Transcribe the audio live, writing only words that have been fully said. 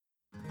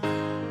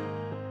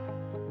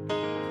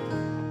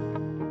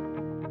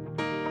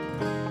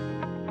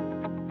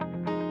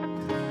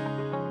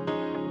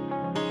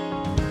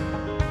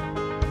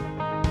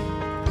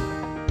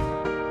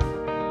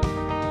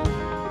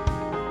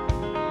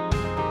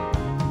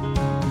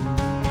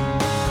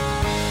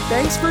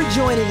Thanks for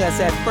joining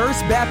us at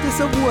First Baptist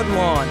of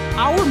Woodlawn.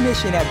 Our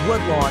mission at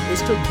Woodlawn is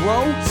to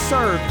grow,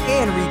 serve,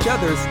 and reach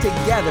others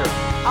together.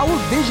 Our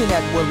vision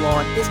at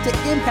Woodlawn is to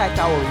impact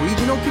our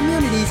regional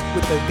communities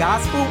with the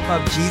gospel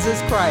of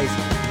Jesus Christ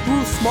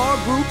through small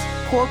groups,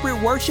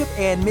 corporate worship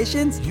and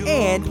missions,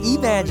 and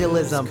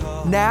evangelism.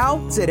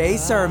 Now,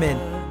 today's sermon.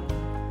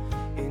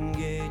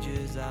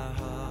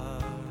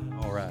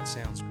 All right,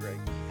 sounds great.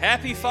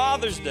 Happy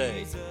Father's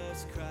Day.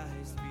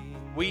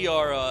 We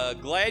are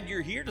glad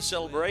you're here to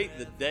celebrate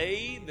the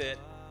day that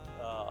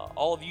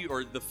all of you,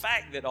 or the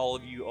fact that all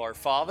of you are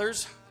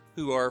fathers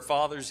who are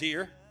fathers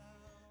here.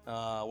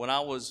 When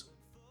I was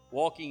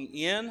walking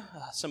in,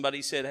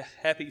 somebody said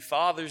Happy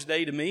Father's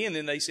Day to me, and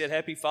then they said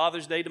Happy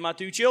Father's Day to my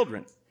two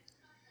children.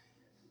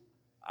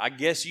 I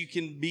guess you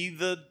can be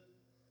the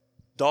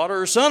daughter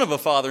or son of a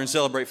father and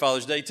celebrate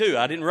Father's Day too.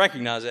 I didn't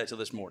recognize that till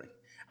this morning.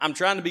 I'm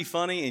trying to be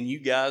funny, and you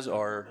guys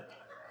are...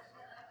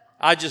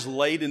 I just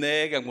laid an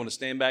egg. I'm going to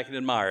stand back and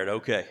admire it.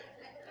 Okay.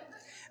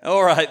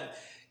 All right.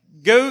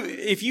 Go,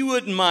 if you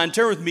wouldn't mind,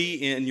 turn with me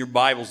in your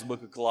Bibles, the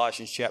book of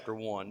Colossians chapter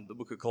 1. The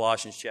book of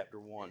Colossians chapter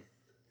 1.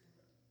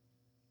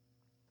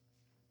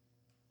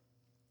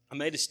 I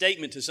made a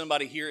statement to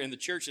somebody here in the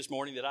church this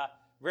morning that I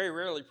very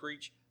rarely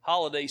preach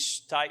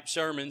holiday-type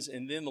sermons,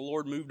 and then the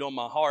Lord moved on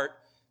my heart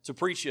to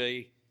preach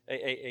a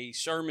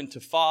sermon to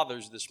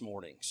fathers this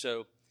morning.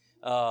 So,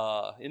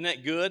 isn't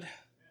that good?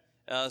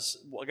 I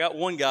got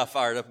one guy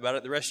fired up about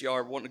it. The rest of y'all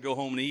are wanting to go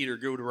home and eat or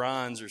go to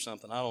Ryan's or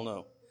something. I don't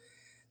know.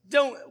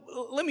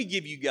 Let me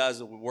give you guys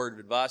a word of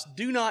advice.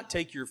 Do not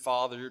take your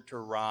father to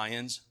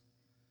Ryan's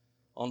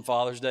on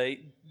Father's Day.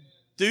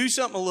 Do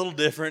something a little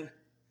different.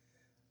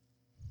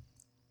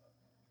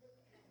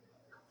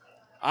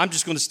 I'm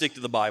just going to stick to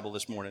the Bible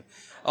this morning.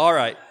 All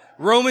right.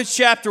 Romans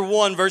chapter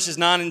 1, verses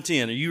 9 and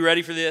 10. Are you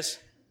ready for this?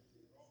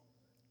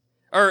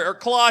 Or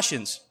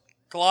Colossians.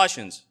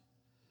 Colossians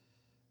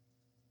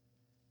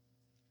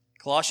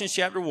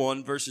chapter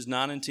 1, verses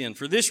 9 and 10.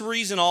 For this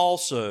reason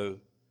also,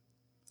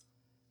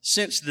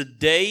 since the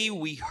day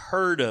we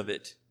heard of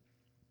it,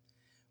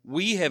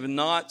 we have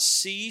not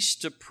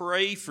ceased to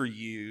pray for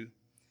you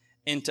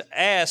and to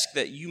ask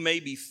that you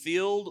may be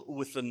filled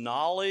with the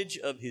knowledge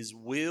of His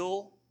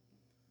will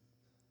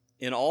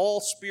in all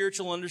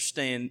spiritual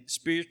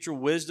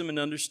wisdom and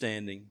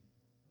understanding,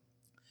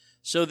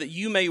 so that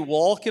you may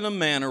walk in a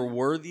manner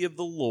worthy of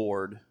the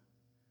Lord,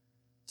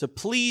 to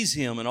please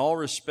Him in all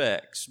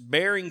respects,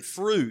 bearing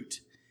fruit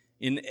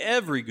in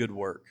every good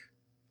work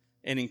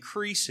and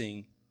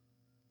increasing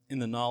in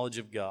the knowledge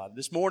of God.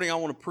 This morning I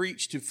want to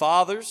preach to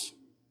fathers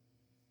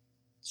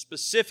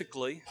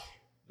specifically,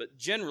 but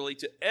generally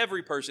to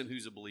every person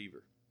who's a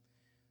believer.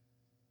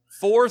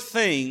 4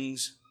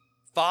 things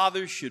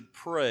fathers should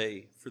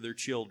pray for their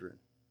children.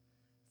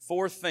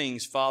 4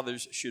 things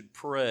fathers should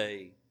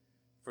pray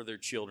for their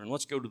children.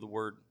 Let's go to the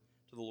Lord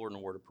in a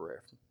word of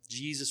prayer.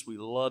 Jesus, we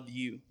love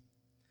you.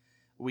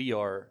 We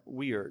are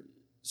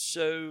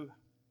so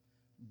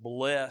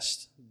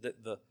blessed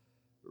that the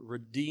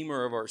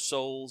Redeemer of our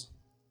souls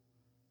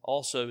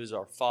also is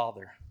our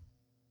Father.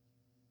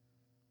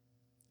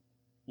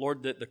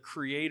 Lord, that the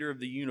Creator of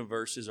the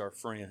universe is our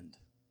friend.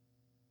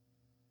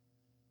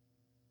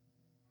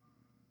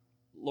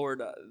 Lord,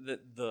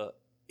 that the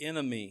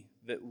enemy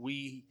that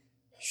we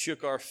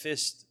shook our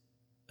fist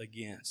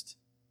against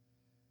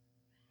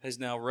has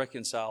now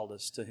reconciled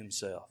us to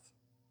Himself.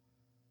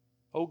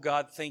 Oh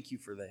God, thank you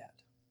for that.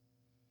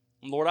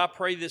 And Lord, I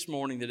pray this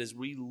morning that as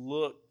we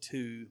look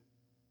to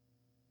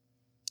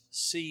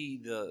see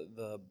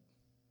the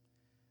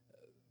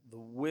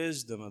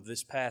wisdom of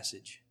this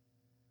passage,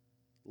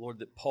 Lord,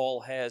 that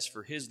Paul has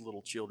for his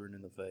little children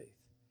in the faith,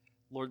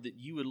 Lord, that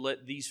you would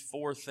let these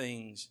 4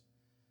 things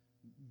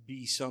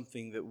be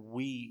something that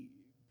we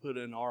put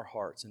in our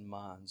hearts and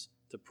minds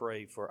to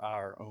pray for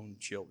our own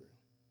children.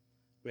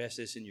 We ask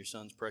this in your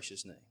Son's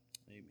precious name.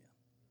 Amen.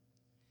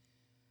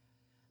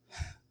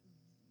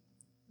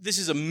 This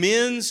is a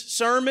men's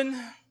sermon,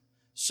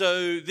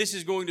 so this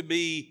is going to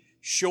be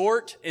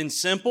short and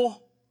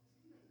simple.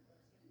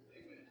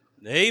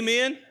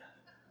 Amen.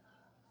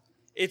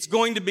 It's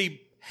going to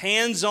be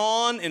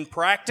hands-on and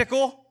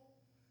practical,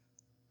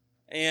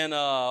 and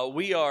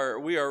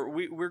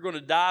we're going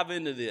to dive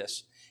into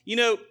this. You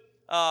know,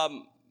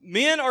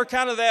 men are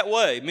kind of that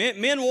way.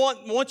 Men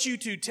want you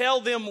to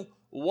tell them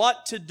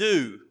what to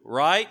do,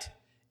 right?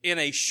 In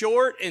a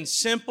short and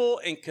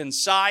simple and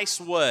concise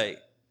way.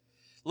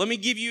 Let me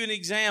give you an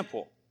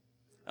example.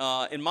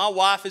 And my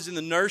wife is in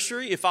the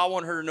nursery. If I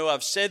want her to know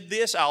I've said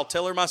this, I'll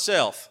tell her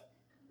myself.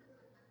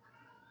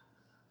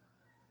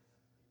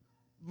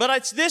 But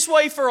it's this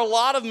way for a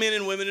lot of men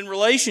and women in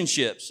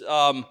relationships.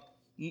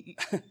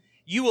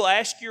 You will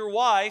ask your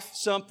wife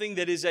something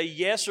that is a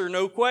yes or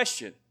no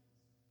question.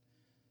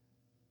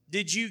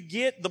 Did you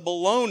get the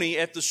bologna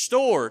at the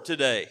store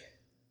today?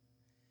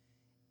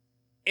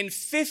 And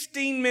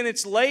 15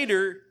 minutes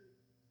later,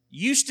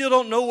 you still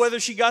don't know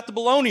whether she got the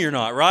bologna or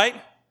not, right?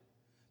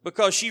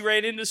 because she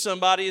ran into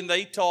somebody and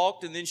they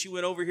talked, and then she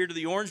went over here to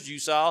the orange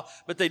juice aisle,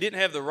 but they didn't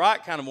have the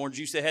right kind of orange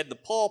juice. They had the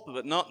pulp,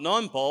 but not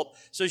non-pulp.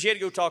 So she had to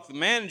go talk to the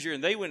manager,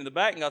 and they went in the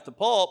back and got the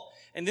pulp,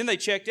 and then they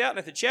checked out, and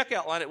at the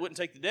checkout line, it wouldn't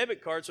take the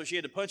debit card, so she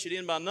had to punch it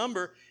in by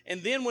number,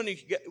 and then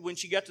when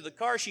she got to the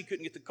car, she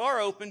couldn't get the car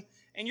open,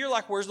 and you're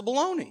like, where's the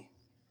bologna?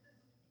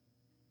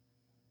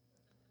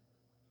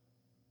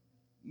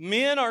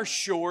 Men are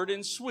short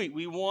and sweet.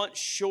 We want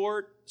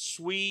short,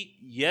 sweet,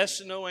 yes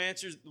and no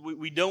answers.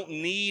 We don't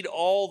need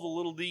all the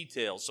little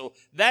details. So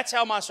that's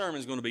how my sermon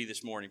is going to be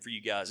this morning for you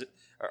guys.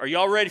 Are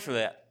y'all ready for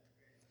that?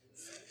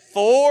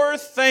 4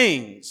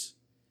 things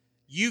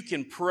you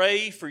can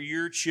pray for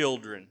your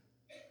children.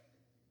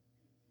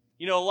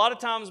 You know, a lot of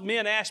times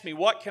men ask me,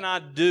 what can I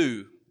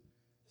do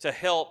to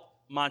help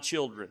my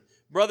children?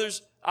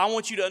 Brothers, I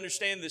want you to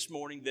understand this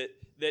morning that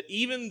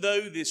even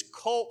though this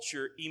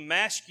culture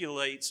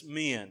emasculates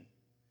men,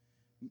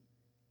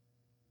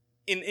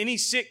 in any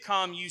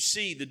sitcom you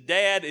see, the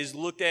dad is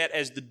looked at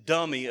as the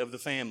dummy of the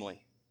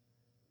family.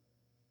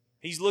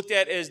 He's looked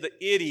at as the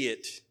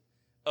idiot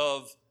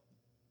of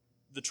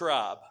the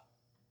tribe.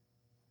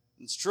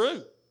 It's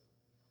true.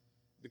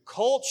 The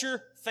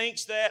culture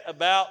thinks that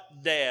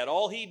about dad.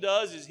 All he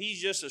does is he's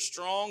just a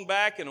strong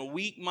back and a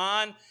weak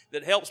mind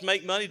that helps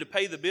make money to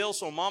pay the bills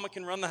so mama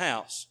can run the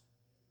house.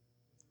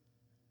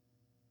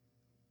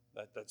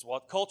 That's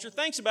what culture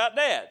thinks about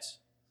dads.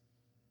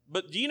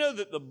 But do you know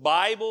that the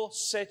Bible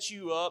sets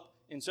you up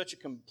in such a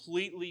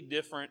completely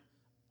different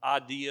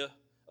idea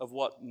of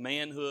what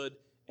manhood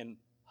and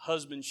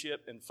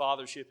husbandship and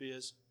fathership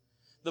is?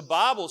 The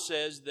Bible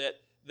says that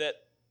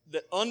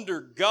under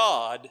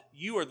God,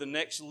 you are the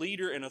next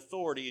leader and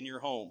authority in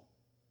your home.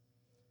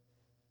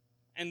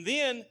 And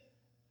then,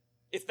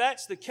 if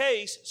that's the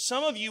case,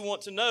 some of you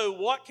want to know,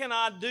 what can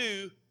I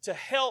do to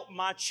help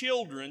my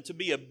children to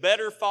be a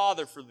better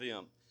father for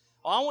them?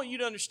 I want you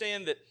to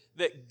understand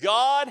that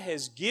God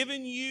has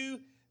given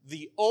you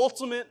the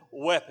ultimate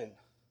weapon.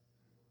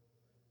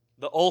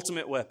 The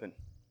ultimate weapon.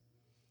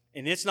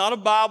 And it's not a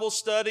Bible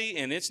study,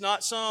 and it's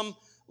not some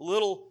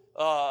little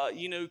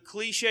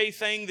cliche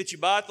thing that you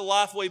buy at the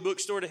Lifeway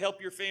bookstore to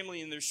help your family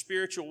in their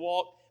spiritual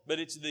walk, but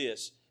it's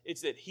this.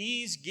 It's that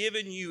He's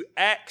given you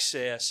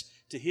access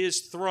to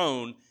His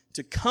throne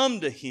to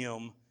come to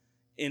Him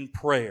in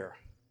prayer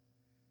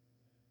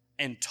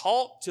and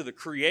talk to the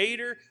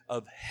Creator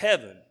of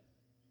heaven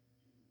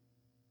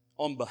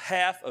on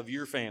behalf of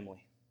your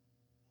family.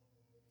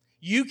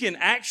 You can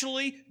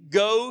actually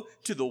go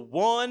to the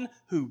one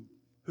who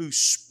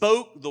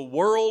spoke the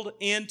world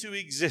into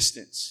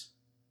existence.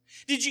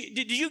 Did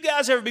you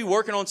guys ever be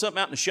working on something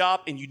out in the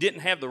shop and you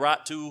didn't have the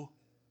right tool?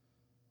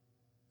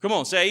 Come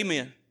on, say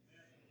amen.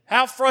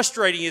 How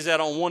frustrating is that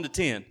on 1 to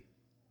 10?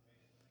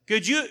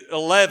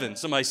 11,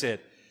 somebody said.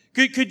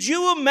 Could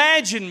you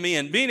imagine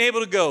men being able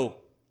to go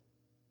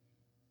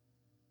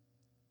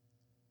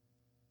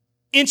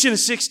 1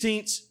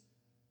 1/16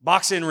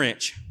 box end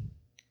wrench?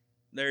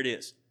 There it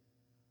is.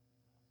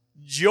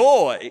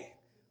 Joy.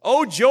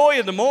 Oh, joy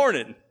in the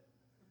morning.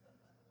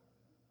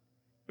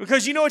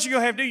 Because you know what you're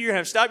going to have to do? You're going to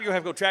have to stop. You're going to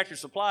have to go Tractor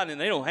Supply,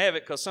 and they don't have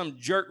it because some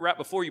jerk right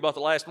before you bought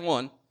the last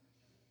one.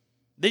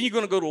 Then you're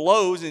going to go to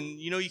Lowe's, and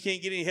you know you can't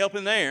get any help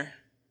in there.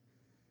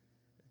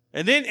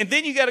 And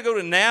then you got to go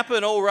to Napa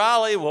and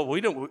O'Reilly. Well,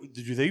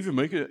 did they even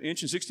make an 1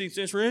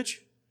 1/16 wrench?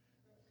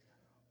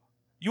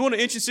 You want an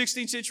 1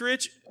 1/16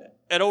 wrench?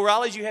 At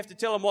O'Reilly's, you have to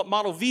tell them what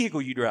model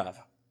vehicle you drive.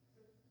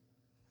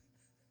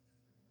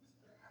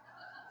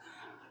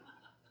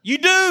 You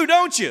do,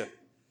 don't you?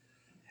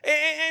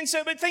 And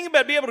so, but think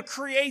about it, be able to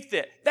create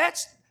that.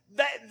 That's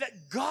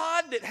that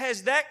God that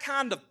has that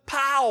kind of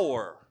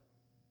power,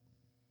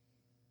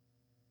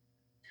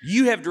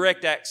 you have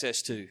direct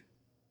access to.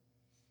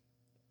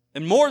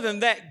 And more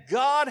than that,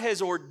 God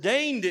has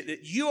ordained it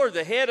that you are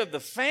the head of the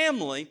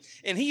family,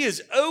 and He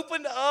has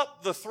opened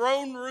up the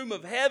throne room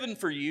of heaven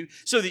for you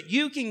so that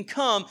you can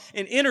come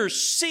and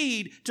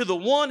intercede to the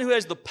one who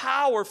has the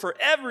power for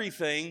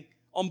everything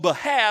on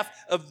behalf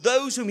of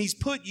those whom He's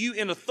put you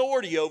in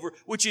authority over,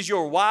 which is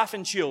your wife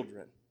and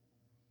children.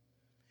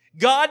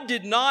 God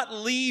did not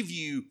leave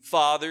you,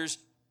 fathers,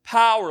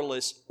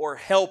 powerless or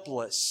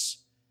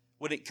helpless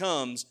when it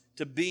comes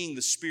to being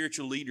the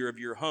spiritual leader of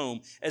your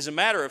home. As a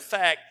matter of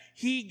fact,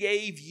 He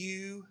gave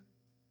you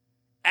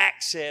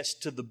access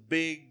to the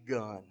big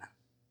gun,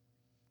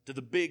 to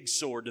the big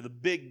sword, to the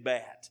big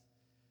bat.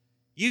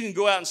 You can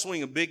go out and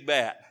swing a big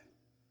bat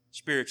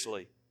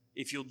spiritually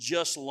if you'll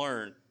just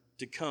learn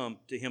to come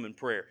to Him in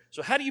prayer.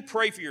 So how do you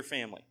pray for your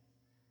family?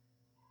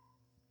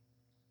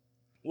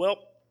 Well,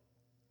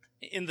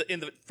 in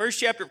the first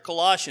chapter of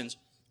Colossians,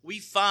 we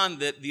find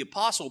that the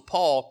Apostle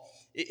Paul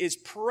is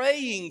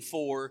praying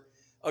for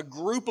a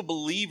group of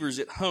believers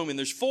at home. And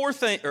there's 4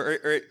 things, or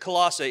at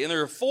Colossae, and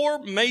there are 4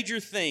 major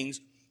things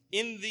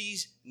in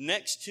these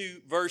next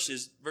 2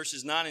 verses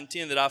 9 and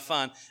 10 that I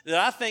find that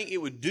I think it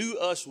would do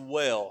us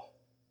well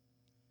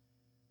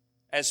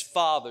as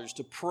fathers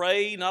to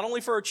pray not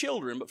only for our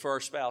children, but for our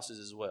spouses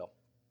as well.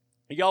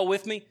 Are y'all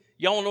with me?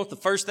 Y'all want to know what the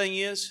first thing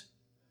is?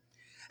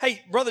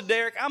 Hey, Brother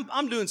Derek,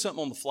 I'm doing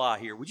something on the fly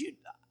here.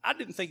 I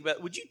didn't think about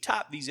it. Would you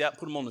type these out and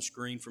put them on the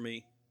screen for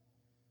me?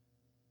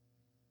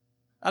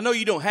 I know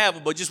you don't have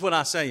them, but just when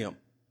I say them,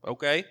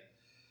 okay?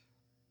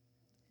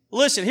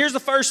 Listen, here's the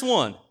first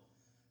one.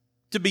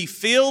 To be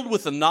filled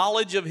with the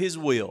knowledge of His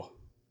will.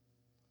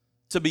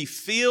 To be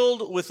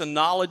filled with the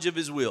knowledge of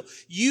His will.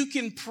 You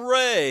can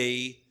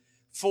pray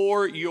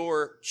for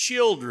your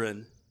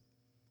children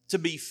to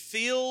be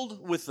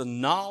filled with the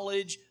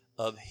knowledge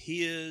of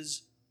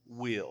His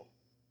will.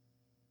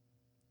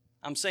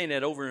 I'm saying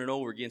that over and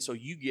over again so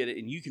you get it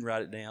and you can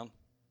write it down.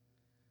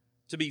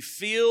 To be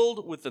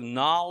filled with the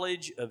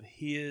knowledge of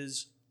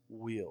His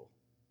will.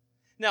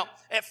 Now,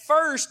 at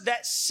first,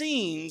 that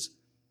seems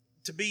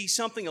to be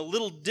something a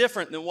little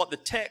different than what the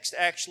text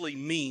actually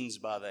means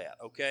by that,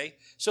 okay?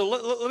 So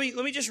let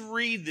me just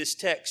read this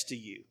text to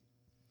you.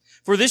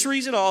 For this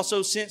reason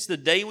also, since the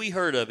day we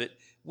heard of it,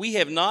 we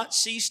have not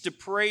ceased to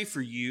pray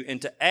for you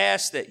and to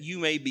ask that you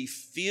may be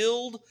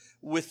filled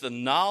with the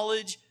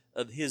knowledge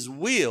of His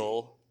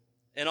will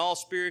and all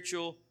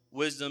spiritual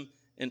wisdom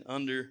and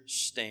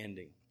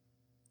understanding.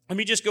 Let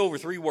me just go over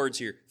 3 words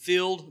here.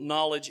 Filled,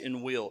 knowledge,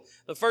 and will.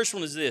 The first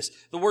one is this.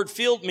 The word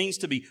filled means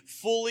to be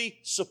fully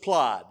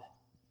supplied.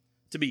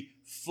 To be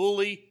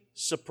fully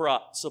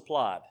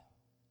supplied.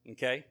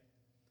 Okay?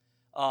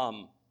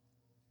 Let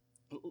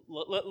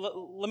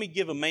me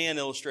give a man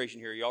illustration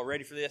here. Y'all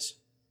ready for this?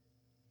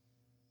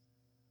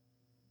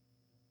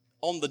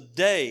 On the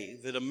day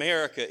that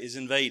America is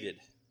invaded,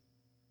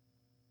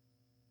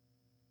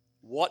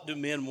 what do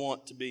men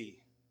want to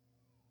be?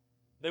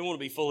 They want to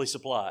be fully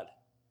supplied.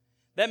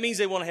 That means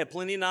they want to have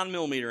plenty of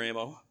 9mm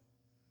ammo.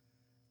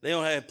 They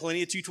want to have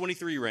plenty of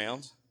 223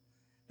 rounds.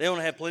 They want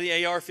to have plenty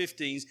of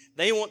AR-15s.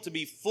 They want to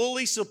be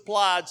fully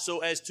supplied so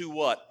as to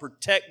what?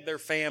 Protect their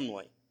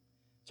family,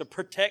 to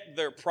protect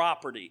their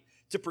property,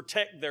 to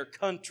protect their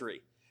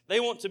country. They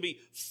want to be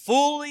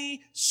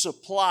fully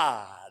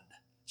supplied,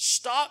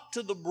 stocked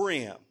to the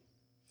brim.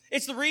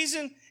 It's the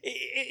reason,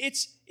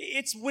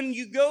 it's when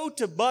you go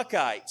to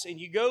Buckeyes and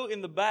you go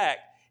in the back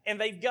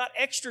and they've got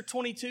extra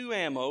 22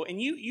 ammo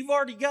and you've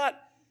already got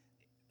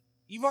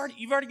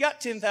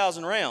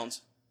 10,000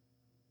 rounds.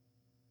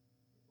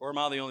 Or am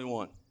I the only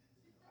one?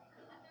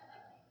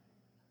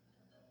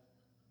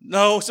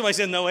 No, somebody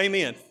said no,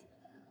 amen.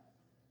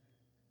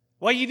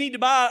 Well, you need to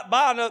buy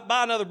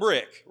another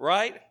brick,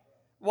 right?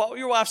 Well,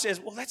 your wife says,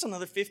 well, that's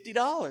another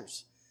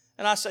 $50.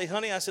 And I say,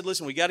 honey, I said,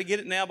 listen, we got to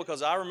get it now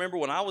because I remember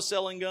when I was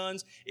selling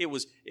guns,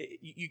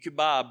 you could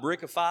buy a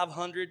brick of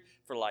 500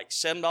 for like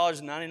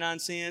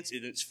 $7.99,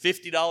 and it's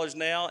 $50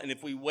 now. And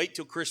if we wait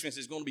till Christmas,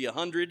 it's going to be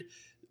 $100.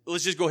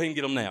 Let's just go ahead and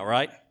get them now,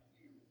 right?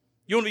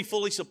 You want to be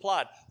fully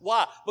supplied.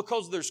 Why?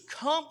 Because there's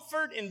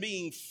comfort in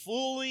being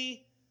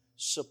fully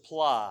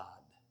supplied.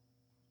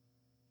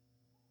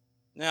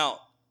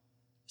 Now,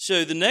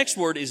 so the next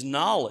word is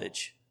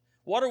knowledge.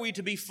 What are we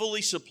to be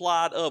fully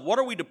supplied of? What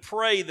are we to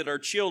pray that our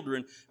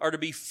children are to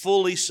be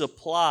fully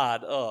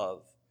supplied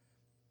of?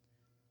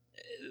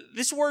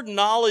 This word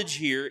knowledge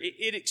here,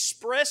 it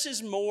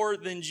expresses more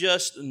than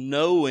just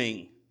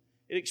knowing.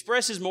 It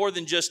expresses more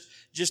than just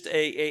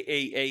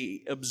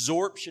a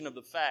absorption of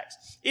the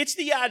facts. It's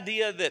the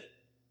idea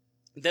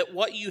that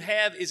what you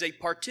have is a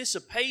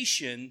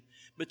participation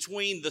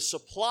between the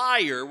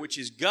supplier, which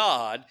is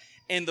God,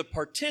 and the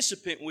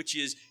participant, which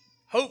is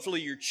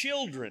hopefully your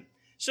children.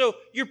 So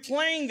you're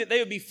praying that they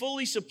would be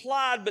fully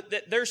supplied, but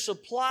that their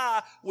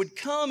supply would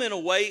come in a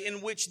way in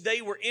which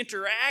they were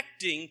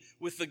interacting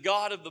with the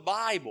God of the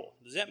Bible.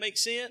 Does that make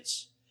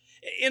sense?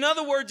 In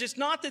other words, it's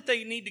not that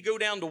they need to go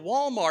down to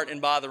Walmart and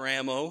buy their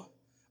ammo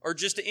or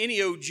just to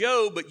any old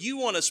Joe, but you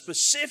want a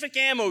specific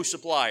ammo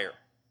supplier.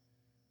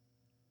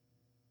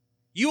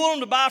 You want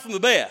them to buy from the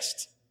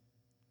best.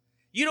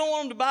 You don't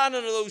want them to buy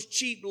none of those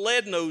cheap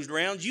lead-nosed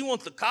rounds. You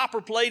want the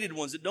copper-plated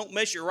ones that don't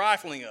mess your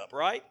rifling up,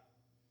 right?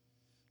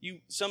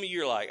 Some of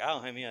you are like, I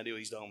don't have any idea what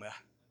he's talking about.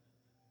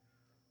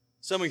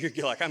 Some of you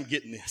are like, I'm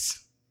getting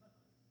this.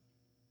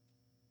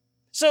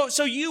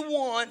 So you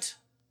want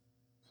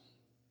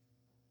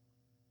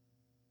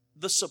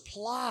the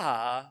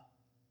supply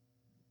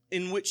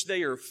in which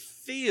they are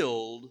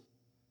filled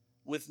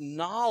with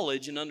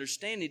knowledge and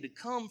understanding to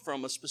come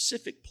from a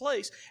specific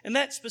place. And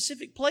that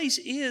specific place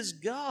is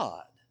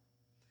God.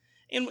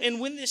 And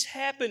when this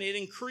happens, it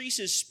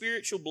increases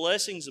spiritual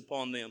blessings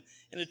upon them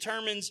and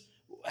determines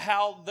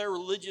how their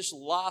religious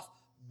life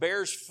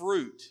bears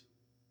fruit.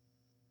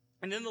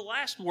 And then the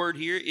last word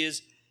here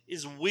is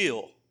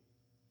will.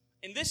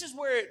 And this is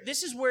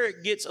where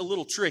it gets a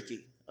little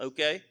tricky,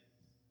 okay?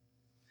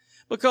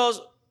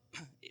 Because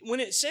when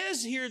it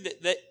says here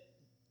that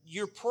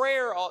your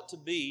prayer ought to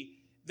be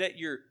that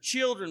your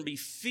children be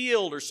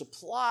filled or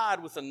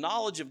supplied with the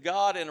knowledge of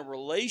God and a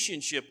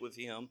relationship with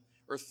Him,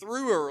 or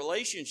through a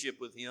relationship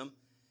with Him,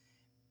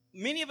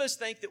 many of us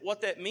think that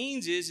what that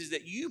means is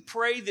that you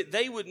pray that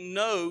they would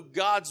know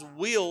God's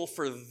will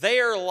for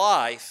their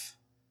life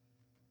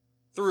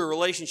through a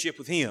relationship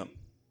with Him.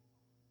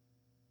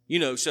 You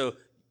know, so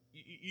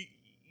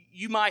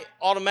you might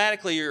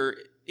automatically or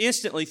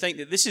instantly think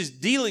that this is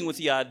dealing with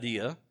the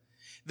idea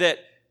that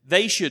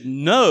they should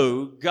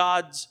know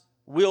God's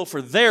will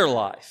for their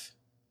life.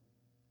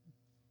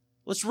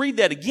 Let's read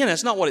that again.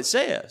 That's not what it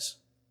says.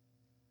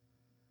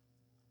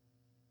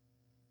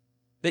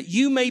 That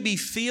you may be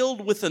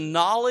filled with the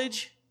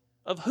knowledge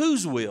of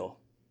whose will?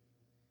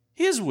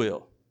 His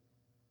will.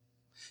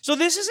 So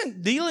this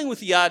isn't dealing with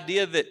the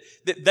idea that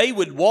they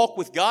would walk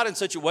with God in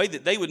such a way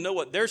that they would know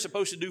what they're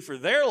supposed to do for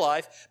their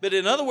life, but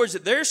in other words,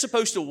 that they're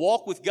supposed to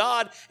walk with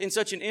God in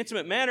such an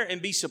intimate manner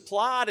and be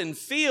supplied and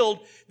filled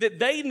that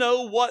they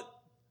know what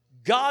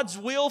God's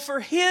will for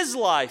His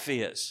life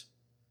is.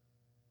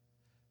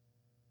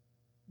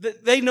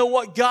 That they know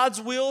what God's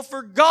will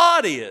for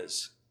God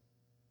is.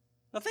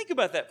 Now think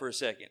about that for a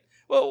second.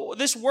 Well,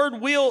 this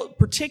word will,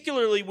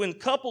 particularly when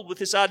coupled with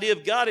this idea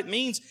of God,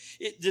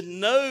 it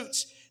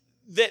denotes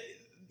that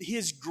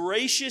His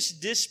gracious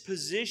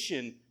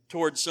disposition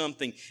towards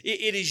something.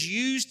 It is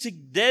used to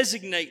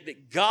designate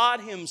that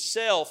God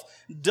Himself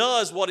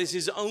does what is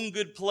His own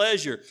good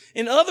pleasure.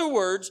 In other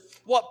words,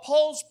 what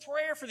Paul's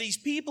prayer for these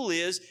people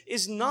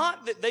is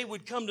not that they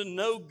would come to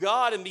know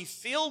God and be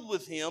filled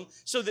with Him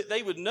so that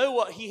they would know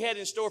what He had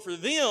in store for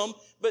them,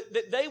 but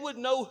that they would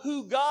know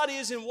who God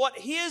is and what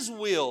His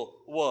will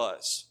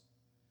was.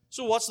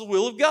 So what's the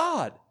will of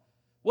God?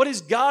 What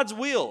is God's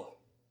will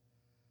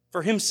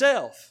for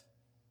Himself?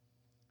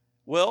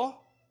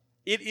 Well,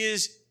 it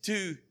is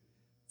to,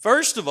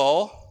 first of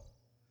all,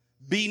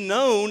 be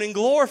known and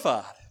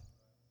glorified.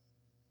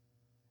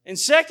 And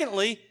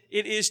secondly,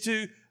 it is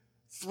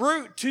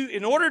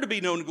in order to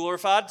be known and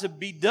glorified, to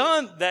be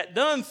done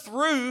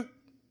through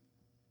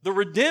the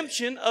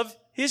redemption of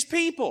His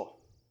people.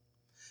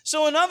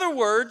 So in other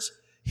words,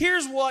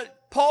 here's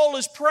what Paul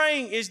is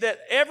praying, is that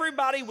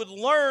everybody would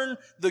learn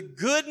the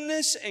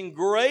goodness and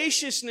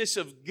graciousness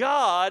of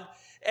God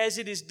as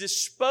it is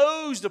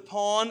disposed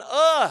upon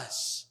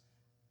us.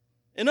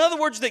 In other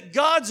words, that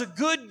God's a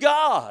good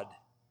God,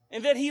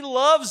 and that He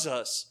loves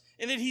us,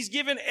 and that He's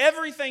given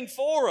everything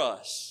for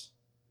us.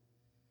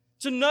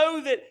 To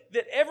know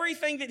that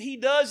everything that He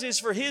does is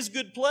for His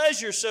good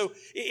pleasure. So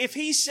if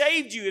He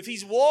saved you, if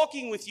He's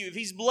walking with you, if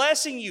He's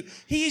blessing you,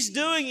 He's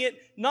doing it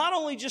not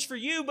only just for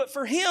you, but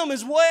for Him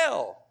as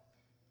well.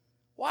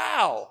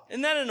 Wow.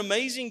 Isn't that an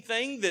amazing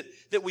thing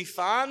that we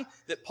find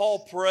that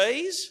Paul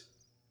prays?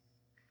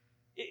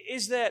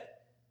 Is that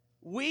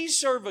we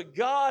serve a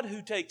God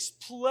who takes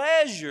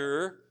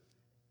pleasure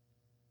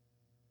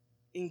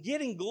in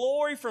getting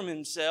glory from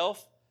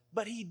Himself,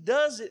 but He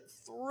does it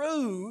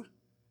through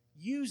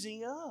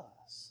using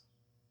us.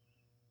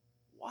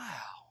 Wow.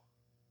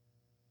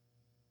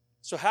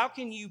 So how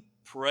can you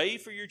pray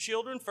for your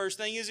children? First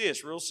thing is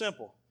this, real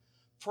simple.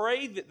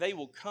 Pray that they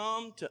will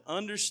come to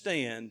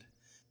understand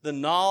the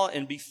knowledge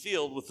and be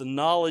filled with the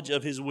knowledge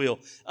of His will.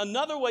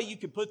 Another way you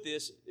could put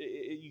this,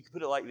 you could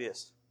put it like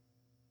this.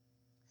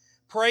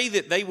 Pray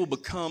that they will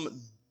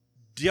become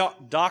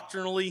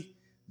doctrinally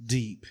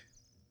deep.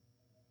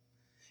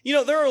 You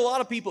know, there are a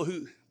lot of people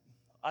who,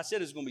 I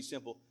said it's going to be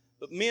simple,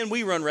 but men,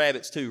 we run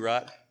rabbits too,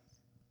 right?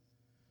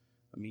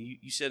 I mean,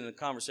 you sit in a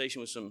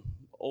conversation with some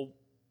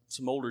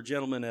older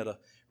gentlemen at a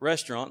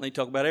restaurant and they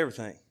talk about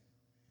everything.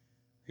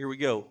 Here we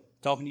go,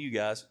 talking to you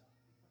guys.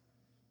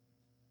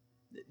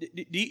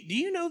 Do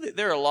you know that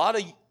there are a lot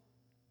of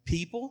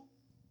people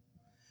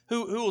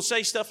who will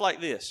say stuff like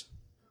this,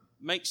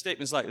 make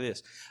statements like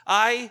this?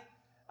 I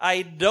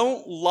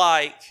don't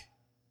like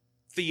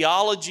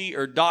theology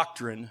or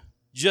doctrine,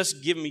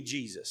 just give me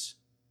Jesus.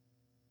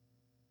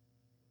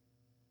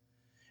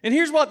 And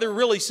here's what they're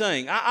really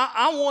saying.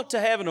 I want to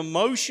have an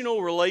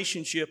emotional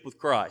relationship with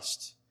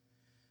Christ.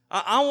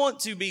 I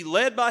want to be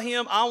led by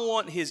Him. I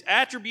want His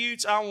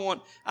attributes. I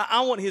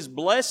want His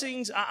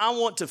blessings. I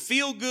want to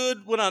feel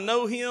good when I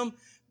know Him,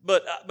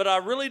 but I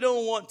really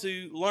don't want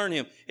to learn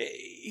Him.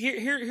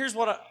 Here's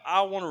what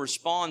I want to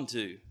respond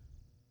to.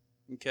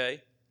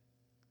 Okay?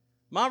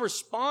 My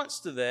response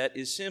to that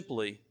is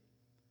simply,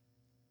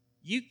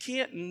 you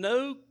can't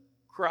know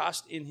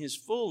Christ in His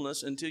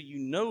fullness until you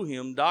know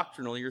Him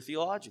doctrinally or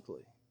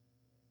theologically.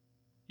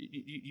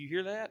 You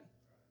hear that?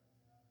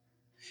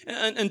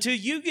 And until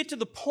you get to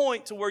the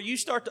point to where you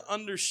start to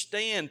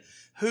understand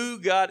who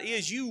God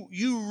is, you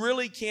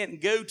really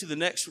can't go to the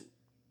next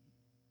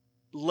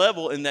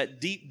level in that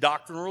deep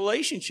doctrinal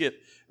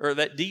relationship or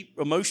that deep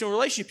emotional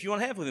relationship you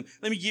want to have with Him.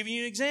 Let me give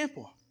you an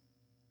example.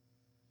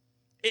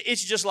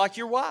 It's just like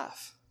your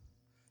wife.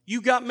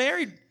 You got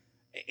married,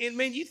 and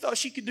man, you thought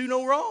she could do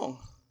no wrong.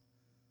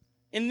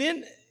 And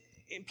then,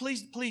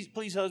 please,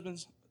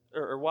 husbands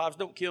or wives,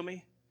 don't kill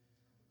me.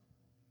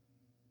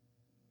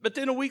 But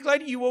then a week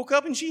later, you woke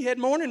up and she had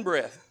morning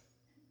breath.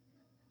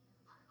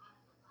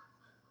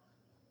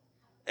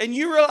 And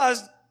you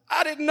realized,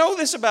 I didn't know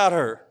this about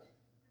her.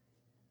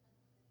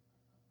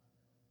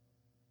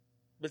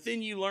 But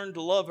then you learned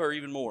to love her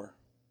even more.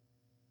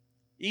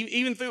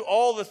 Even through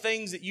all the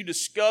things that you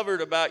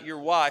discovered about your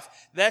wife,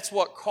 that's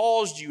what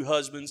caused you,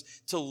 husbands,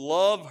 to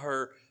love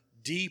her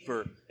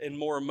deeper and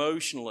more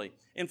emotionally.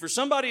 And for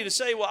somebody to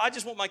say, well, I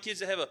just want my kids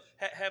to have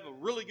a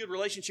really good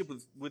relationship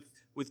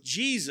with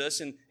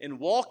Jesus and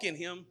walk in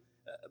Him,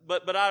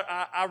 but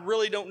I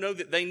really don't know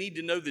that they need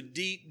to know the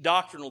deep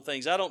doctrinal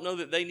things. I don't know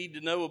that they need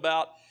to know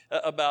about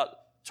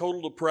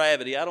total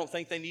depravity. I don't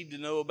think they need to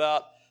know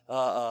about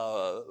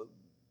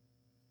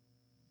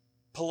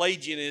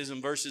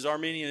Pelagianism versus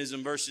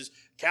Arminianism versus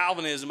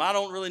Calvinism. I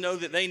don't really know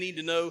that they need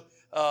to know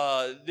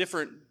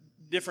different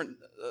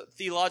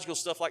theological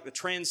stuff like the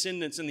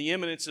transcendence and the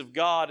immanence of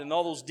God and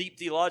all those deep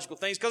theological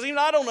things, because even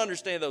I don't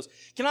understand those.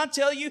 Can I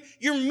tell you,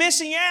 you're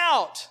missing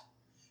out.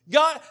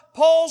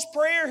 Paul's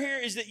prayer here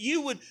is that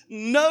you would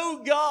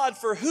know God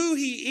for who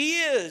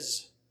He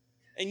is.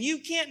 And you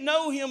can't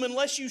know Him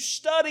unless you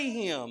study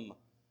Him.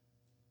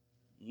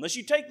 Unless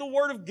you take the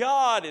Word of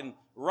God and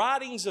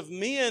writings of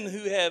men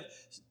who have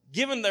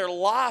given their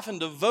life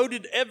and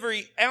devoted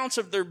every ounce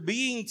of their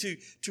being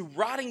to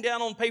writing down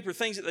on paper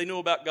things that they know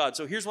about God.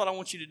 So here's what I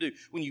want you to do.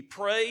 When you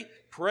pray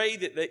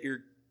that your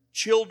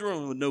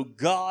children would know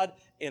God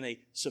in a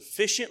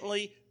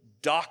sufficiently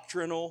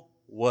doctrinal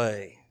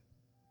way.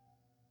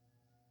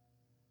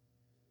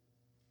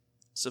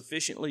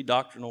 Sufficiently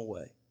doctrinal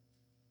way.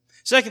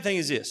 Second thing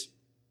is this.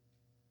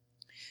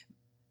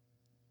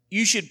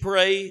 You should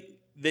pray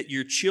that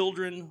your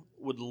children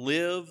would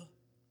live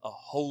a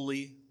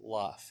holy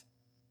life.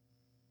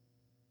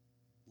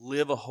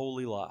 Live a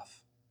holy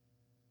life.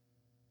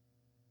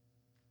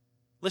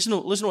 Listen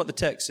to what the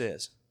text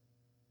says.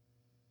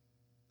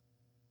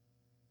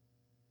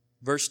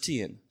 Verse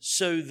 10.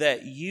 So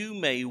that you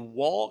may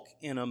walk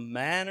in a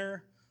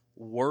manner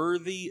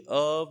worthy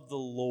of the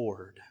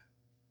Lord.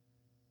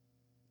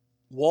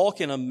 Walk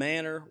in a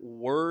manner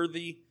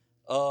worthy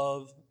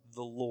of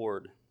the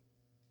Lord.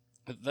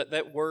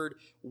 That word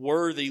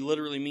worthy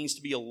literally means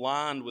to be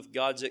aligned with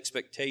God's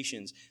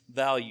expectations,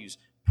 values,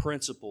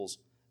 principles,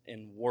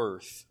 and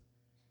worth.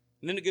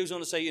 And then it goes on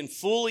to say, in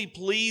fully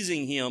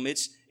pleasing Him,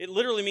 it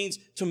literally means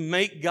to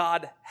make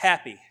God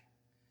happy.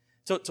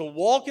 To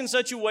walk in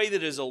such a way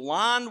that is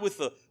aligned with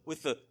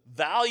the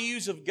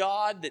values of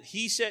God that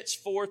He sets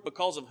forth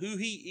because of who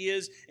He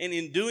is, and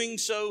in doing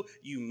so,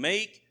 you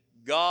make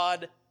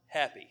God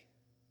happy.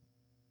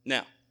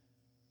 Now,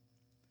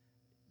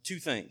 two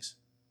things.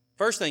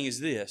 First thing is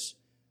this.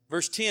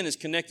 Verse 10 is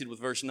connected with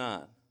verse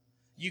 9.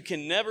 You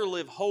can never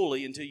live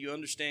holy until you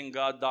understand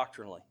God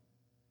doctrinally.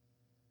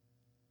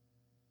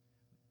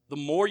 The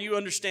more you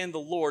understand the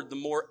Lord, the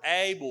more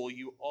able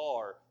you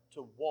are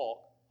to walk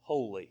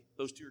holy.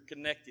 Those two are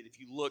connected if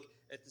you look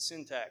at the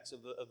syntax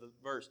of the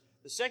verse.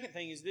 The second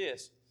thing is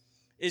this,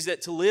 is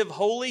that to live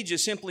holy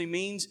just simply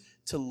means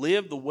to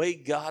live the way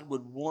God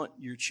would want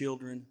your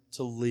children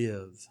to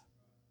live.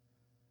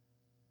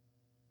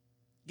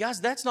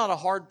 Guys, that's not a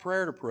hard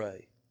prayer to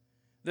pray.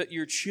 That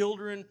your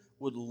children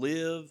would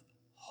live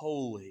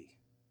holy.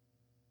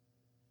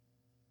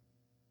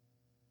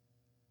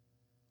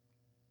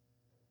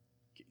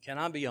 Can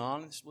I be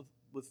honest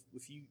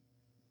with you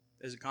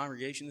as a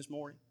congregation this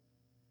morning?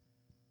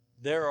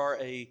 There are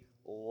a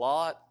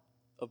lot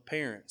of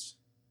parents,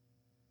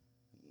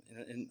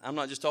 and I'm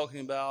not just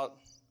talking about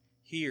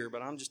here,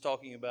 but I'm just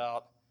talking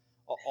about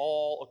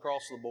all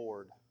across the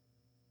board,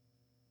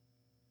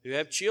 who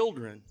have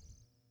children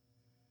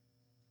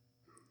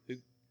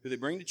who they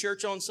bring to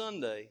church on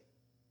Sunday,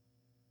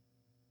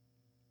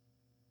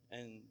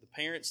 and the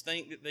parents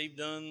think that they've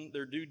done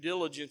their due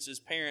diligence as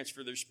parents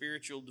for their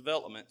spiritual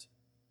development.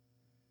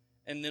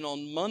 And then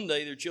on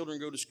Monday, their children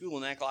go to school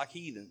and act like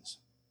heathens.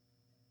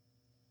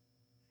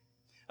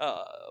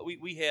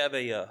 We have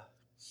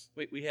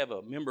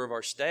a member of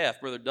our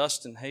staff, Brother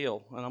Dustin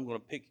Hale, and I'm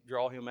going to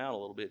draw him out a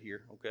little bit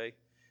here, okay?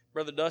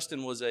 Brother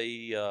Dustin was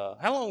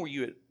how long were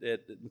you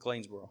at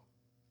McLeansboro?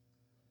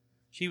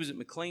 She was at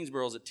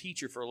McLeansboro as a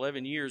teacher for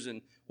 11 years,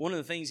 and one of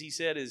the things he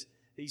said is,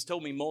 he's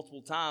told me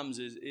multiple times,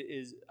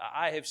 is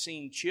I have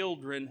seen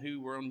children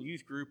who were on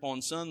youth group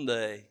on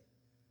Sunday,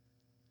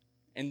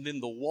 and then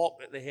the walk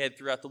that they had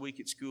throughout the week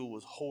at school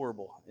was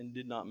horrible and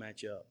did not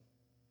match up.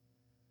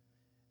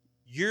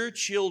 Your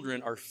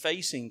children are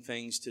facing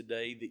things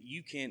today that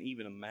you can't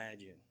even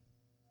imagine.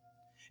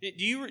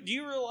 Do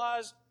you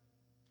realize,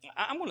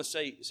 I'm going to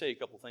say a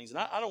couple things, and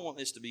I don't want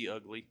this to be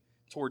ugly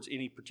towards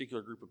any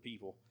particular group of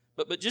people,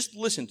 but just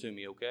listen to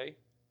me, okay?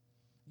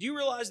 Do you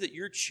realize that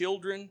your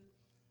children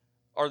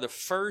are the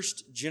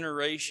first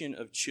generation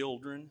of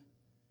children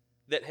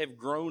that have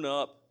grown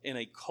up in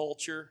a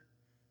culture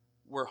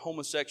where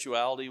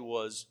homosexuality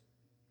was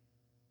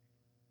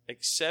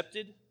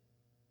accepted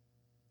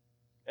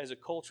as a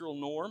cultural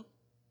norm,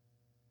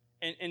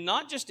 and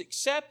not just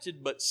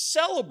accepted, but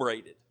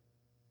celebrated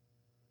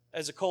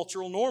as a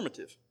cultural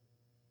normative?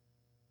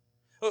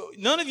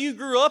 None of you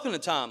grew up in a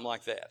time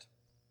like that.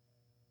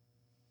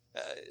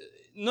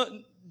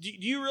 Do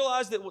you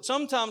realize that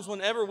sometimes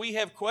whenever we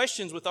have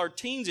questions with our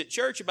teens at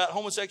church about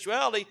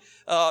homosexuality,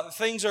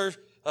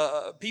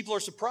 people are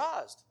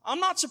surprised?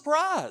 I'm not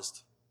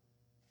surprised.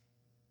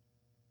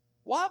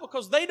 Why?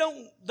 Because they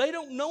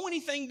don't know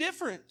anything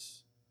different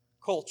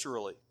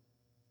culturally.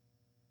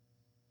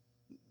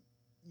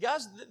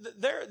 guys,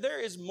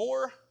 there is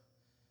more.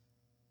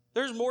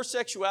 There's more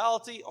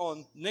sexuality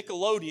on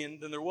Nickelodeon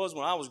than there was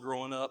when I was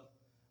growing up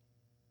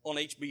on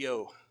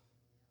HBO.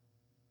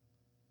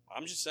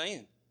 I'm just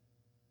saying.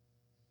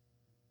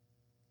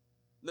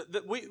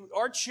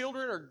 Our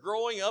children are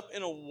growing up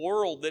in a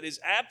world that is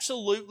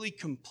absolutely,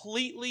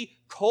 completely,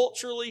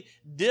 culturally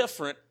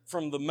different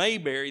from the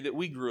Mayberry that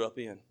we grew up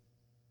in.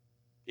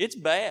 It's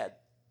bad.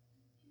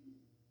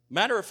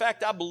 Matter of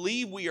fact, I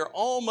believe we are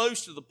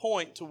almost to the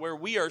point to where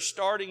we are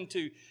starting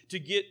to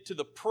get to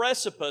the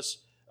precipice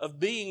of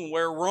being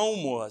where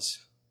Rome was.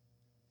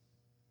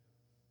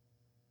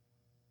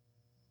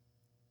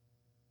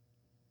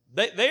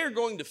 They are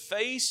going to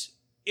face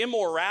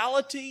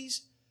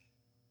immoralities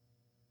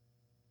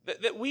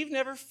that we've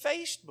never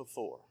faced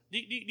before. Do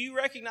you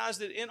recognize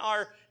that in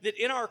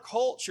our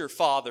culture,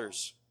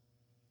 fathers,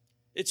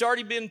 it's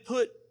already been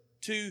put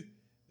to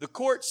the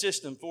court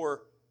system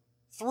for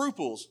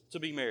thruples to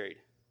be married?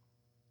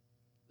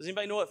 Does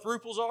anybody know what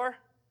thruples are?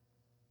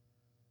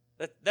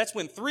 That's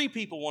when three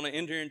people want to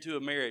enter into a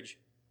marriage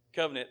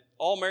covenant,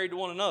 all married to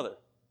one another.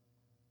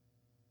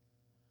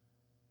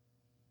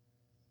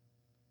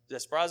 Does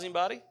that surprise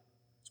anybody?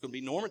 It's going to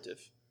be normative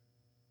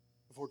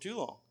before too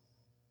long.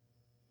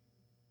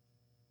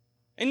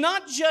 And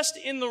not just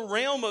in the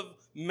realm of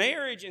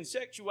marriage and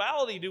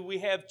sexuality do we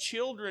have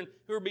children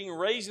who are being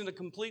raised in a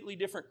completely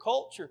different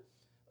culture,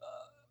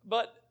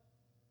 but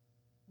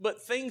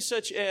things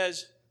such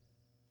as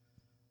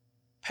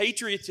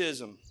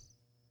patriotism.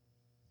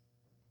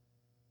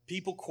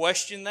 People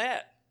question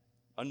that.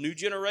 A new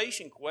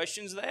generation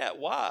questions that.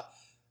 Why?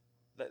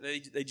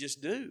 They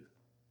just do.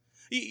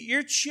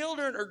 Your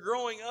children are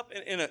growing up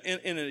in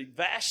a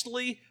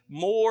vastly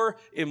more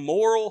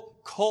immoral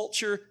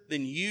culture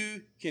than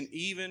you can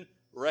even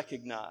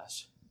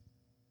recognize.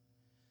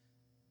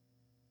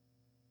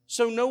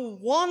 So no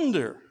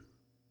wonder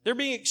they're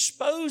being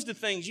exposed to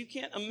things you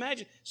can't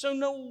imagine. So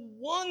no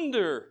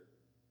wonder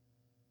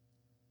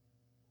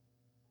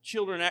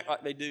children act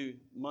like they do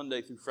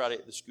Monday through Friday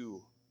at the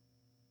school.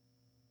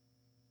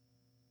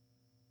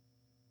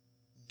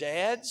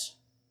 Dads,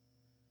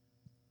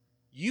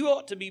 you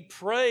ought to be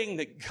praying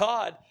that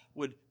God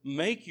would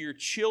make your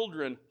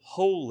children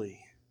holy.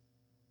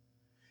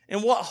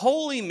 And what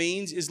holy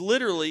means is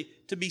literally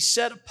to be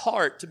set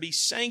apart, to be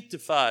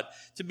sanctified,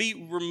 to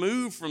be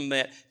removed from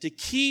that, to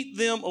keep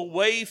them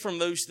away from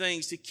those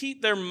things, to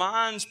keep their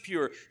minds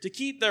pure, to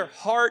keep their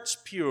hearts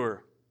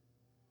pure,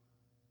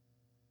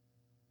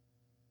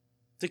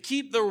 to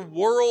keep their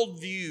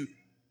worldview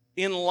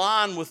in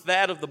line with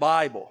that of the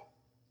Bible,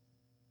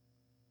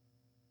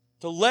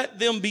 to let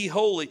them be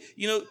holy.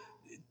 You know,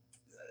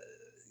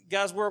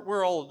 guys,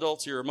 we're all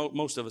adults here,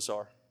 most of us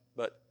are,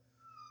 but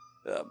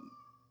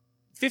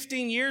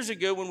 15 years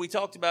ago when we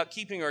talked about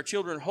keeping our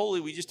children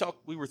holy,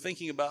 we were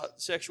thinking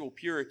about sexual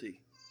purity.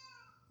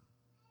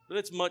 But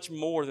it's much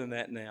more than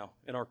that now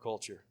in our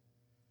culture.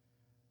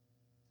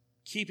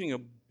 Keeping a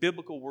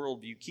biblical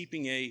worldview,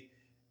 keeping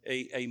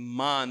a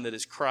mind that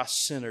is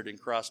Christ-centered and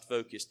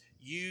Christ-focused.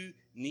 You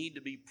need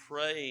to be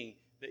praying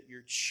that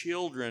your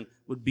children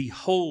would be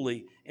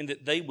holy and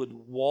that they would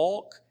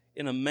walk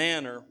in a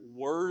manner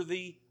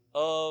worthy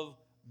of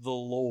the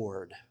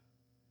Lord.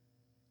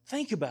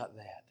 Think about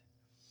that.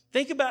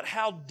 Think about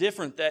how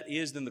different that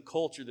is than the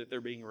culture that they're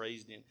being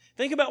raised in.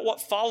 Think about what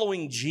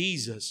following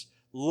Jesus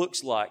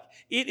looks like.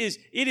 It is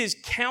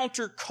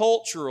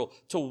countercultural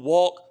to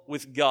walk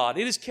with God.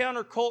 It is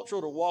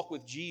countercultural to walk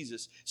with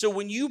Jesus. So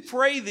when you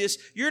pray this,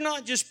 you're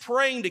not just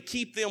praying to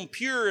keep them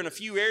pure in a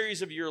few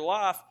areas of your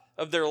life,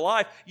 of their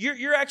life.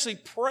 You're actually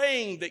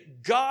praying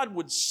that God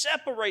would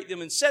separate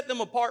them and set them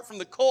apart from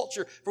the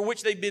culture for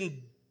which they've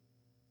been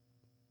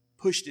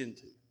pushed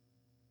into.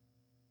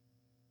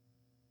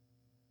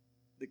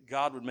 That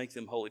God would make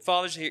them holy.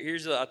 Fathers,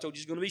 I told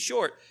you it's going to be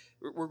short.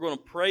 We're going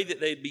to pray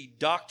that they'd be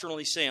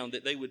doctrinally sound,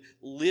 that they would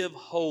live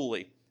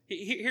holy.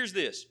 Here's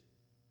this.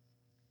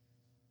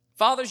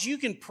 Fathers, you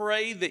can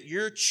pray that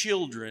your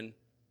children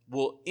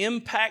will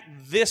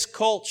impact this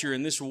culture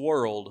and this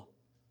world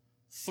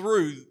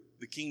through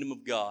the kingdom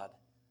of God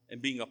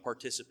and being a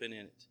participant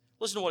in it.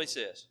 Listen to what he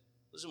says.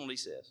 Listen to what he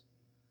says.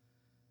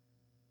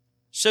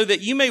 So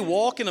that you may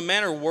walk in a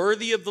manner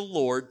worthy of the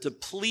Lord, to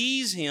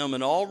please Him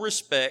in all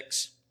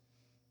respects,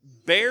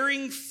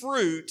 bearing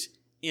fruit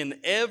in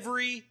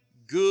every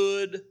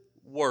good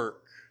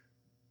work.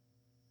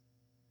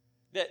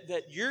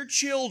 That your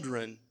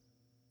children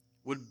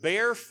would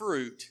bear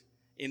fruit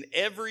in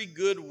every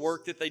good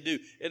work that they do.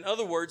 In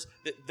other words,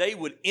 that they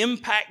would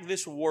impact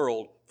this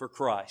world for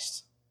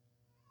Christ.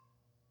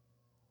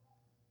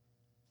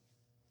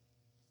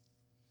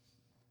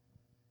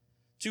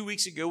 Two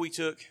weeks ago, we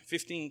took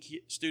 15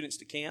 students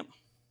to camp,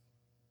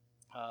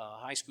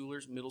 high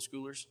schoolers, middle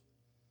schoolers,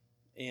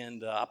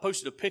 and I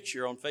posted a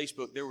picture on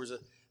Facebook. There was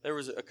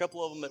a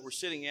couple of them that were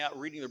sitting out,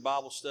 reading their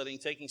Bible, studying,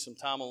 taking some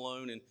time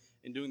alone,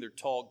 and doing their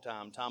talk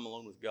time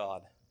alone with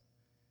God.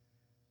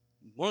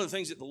 One of the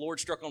things that the Lord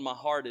struck on my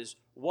heart is,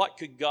 what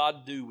could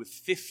God do with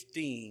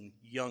 15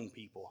 young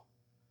people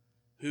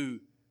who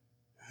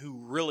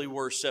who really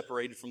were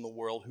separated from the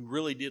world, who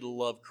really did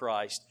love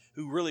Christ,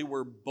 who really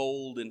were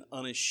bold and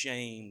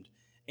unashamed,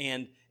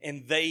 and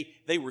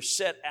they were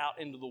set out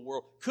into the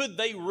world. Could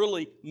they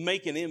really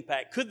make an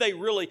impact? Could they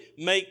really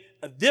make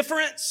a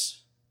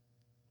difference?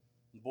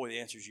 Boy, the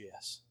answer is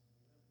yes.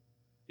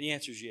 The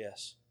answer is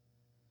yes.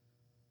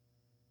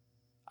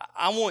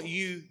 I want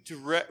you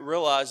to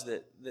realize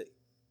that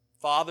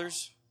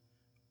fathers,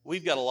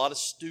 we've got a lot of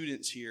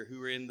students here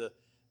who are in the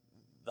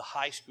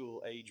high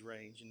school age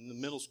range and the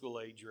middle school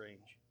age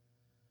range.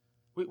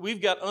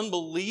 We've got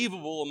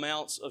unbelievable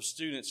amounts of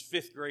students,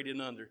 5th grade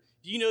and under.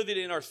 Do you know that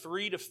in our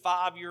 3 to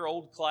 5 year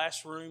old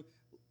classroom,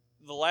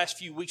 the last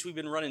few weeks we've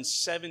been running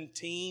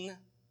 17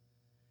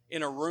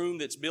 in a room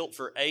that's built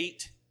for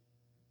 8?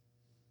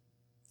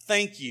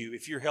 Thank you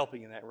if you're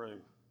helping in that room.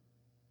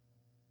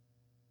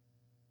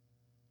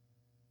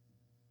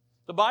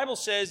 The Bible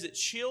says that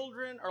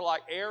children are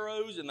like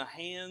arrows in the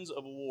hands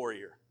of a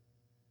warrior.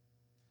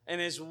 And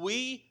as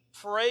we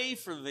pray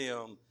for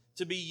them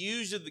to be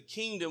used of the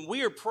kingdom,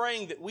 we are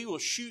praying that we will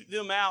shoot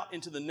them out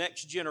into the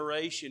next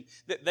generation,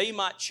 that they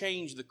might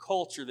change the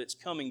culture that's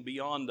coming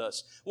beyond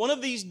us. One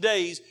of these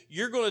days,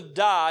 you're going to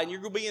die and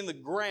you're going to be in the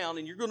ground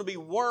and you're going to be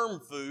worm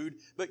food,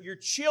 but your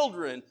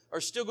children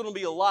are still going to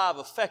be alive,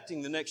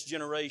 affecting the next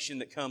generation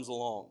that comes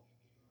along.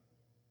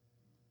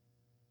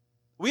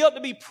 We ought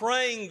to be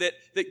praying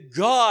that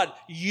God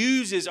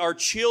uses our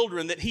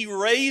children, that He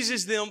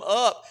raises them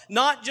up,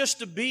 not just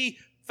to be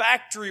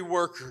factory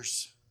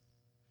workers,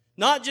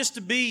 not just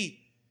to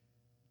be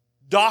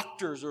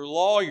doctors or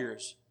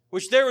lawyers,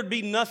 which there would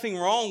be nothing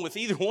wrong with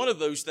either one of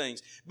those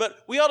things. But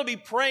we ought to be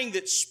praying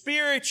that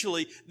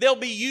spiritually they'll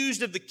be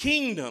used of the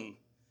kingdom,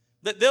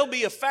 that they'll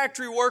be a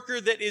factory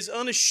worker that is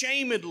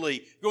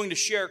unashamedly going to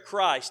share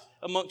Christ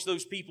amongst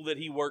those people that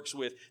he works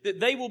with. That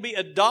they will be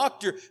a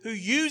doctor who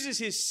uses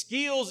his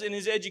skills and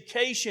his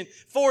education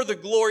for the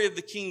glory of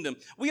the kingdom.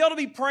 We ought to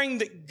be praying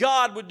that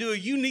God would do a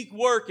unique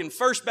work in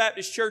First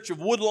Baptist Church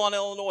of Woodlawn,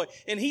 Illinois,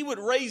 and He would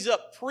raise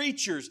up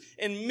preachers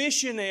and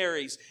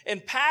missionaries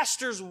and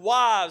pastors'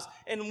 wives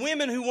and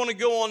women who want to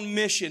go on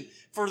mission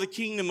for the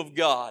kingdom of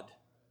God.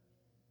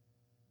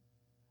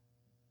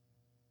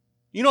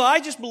 You know, I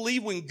just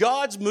believe when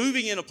God's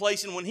moving in a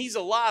place and when He's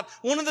alive,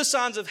 one of the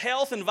signs of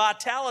health and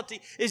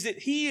vitality is that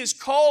He is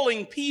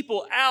calling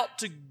people out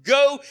to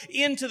go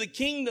into the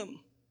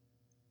kingdom.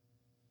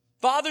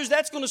 Fathers,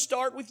 that's going to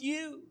start with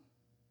you.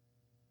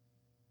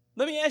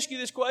 Let me ask you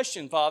this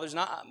question, fathers.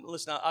 And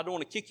listen, I don't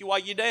want to kick you while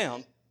you're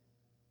down.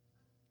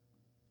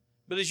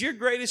 But is your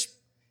greatest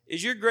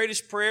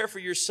prayer for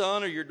your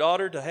son or your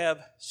daughter to have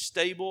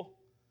stable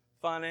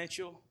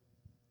financial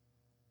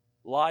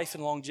life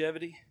and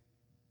longevity?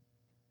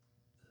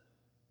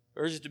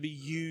 Or is it to be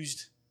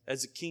used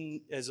as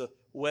a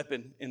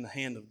weapon in the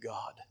hand of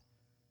God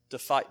to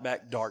fight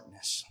back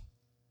darkness?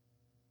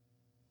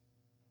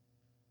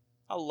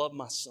 I love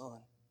my son.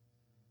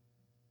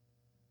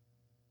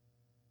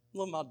 I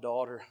love my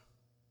daughter.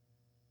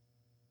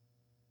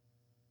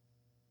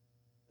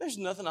 There's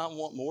nothing I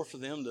want more for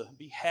them to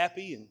be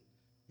happy and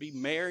be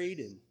married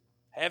and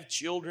have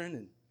children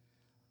and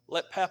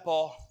let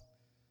Papa,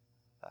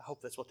 I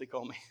hope that's what they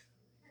call me,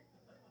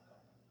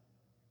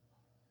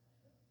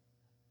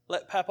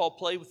 let Papa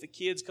play with the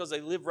kids because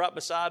they live right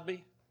beside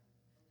me.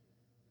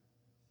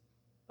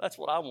 That's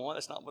what I want.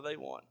 That's not what they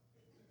want.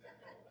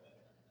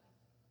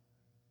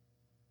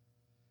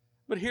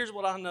 But here's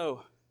what I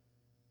know.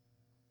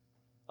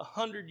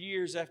 100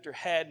 years after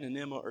Haddon and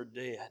Emma are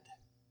dead,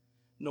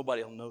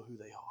 nobody will know who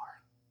they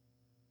are.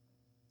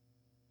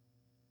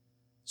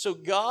 So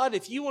God,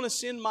 if you want to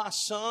send my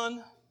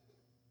son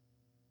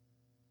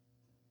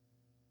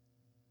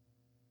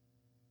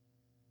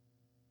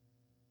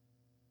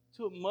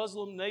to a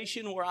Muslim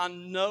nation where I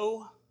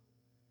know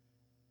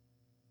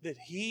that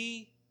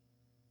he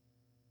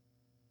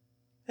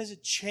has a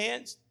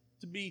chance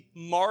to be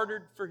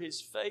martyred for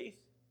his faith,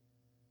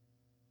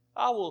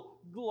 I will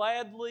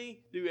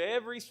gladly do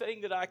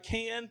everything that I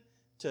can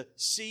to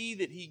see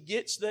that he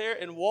gets there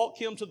and walk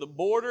him to the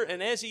border.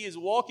 And as he is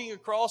walking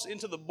across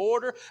into the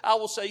border, I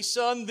will say,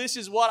 son, this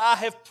is what I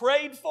have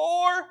prayed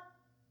for.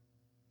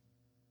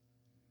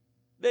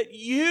 That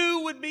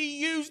you would be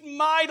used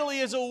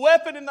mightily as a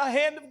weapon in the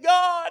hand of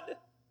God.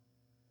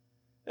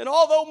 And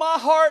although my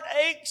heart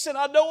aches and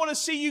I don't want to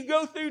see you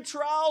go through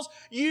trials,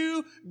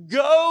 you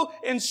go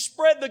and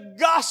spread the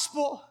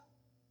gospel.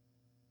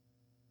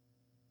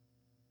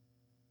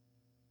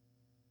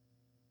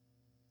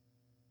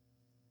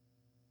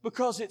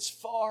 Because it's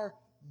far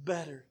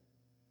better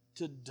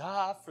to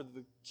die for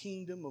the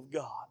kingdom of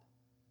God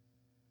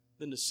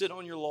than to sit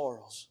on your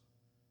laurels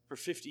for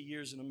 50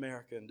 years in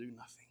America and do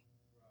nothing.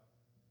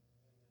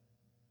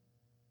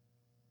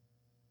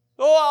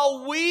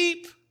 Oh, I'll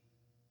weep.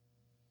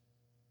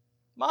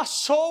 My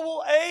soul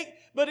will ache,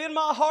 but in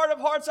my heart of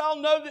hearts I'll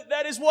know that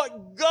that is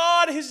what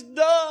God has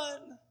done.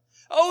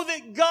 Oh,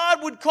 that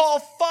God would call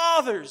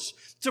fathers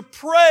to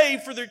pray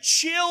for their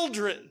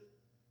children,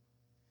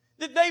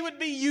 that they would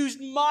be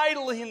used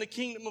mightily in the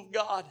kingdom of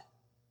God.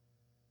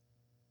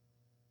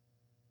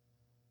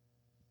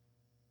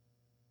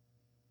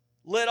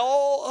 let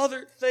all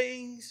other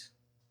things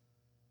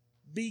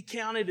be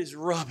counted as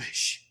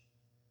rubbish.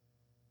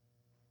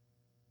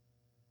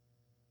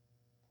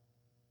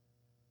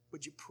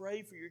 Would you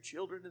pray for your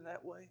children in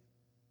that way?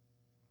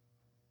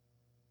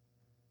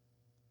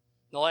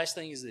 The last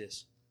thing is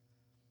this.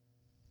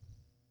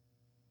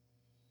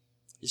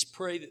 Is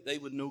pray that they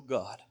would know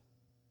God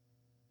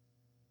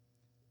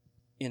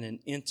in an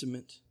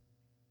intimate,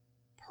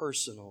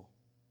 personal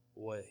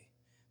way.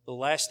 The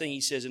last thing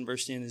he says in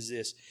verse 10 is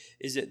this,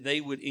 is that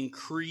they would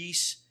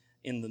increase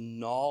in the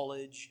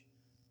knowledge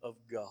of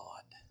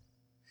God.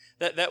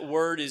 That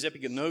word is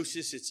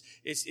epignosis.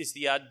 It's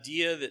the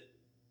idea that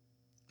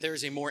there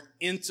is a more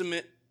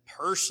intimate,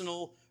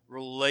 personal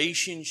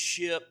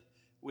relationship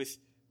with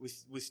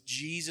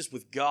Jesus,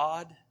 with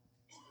God.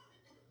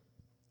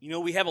 You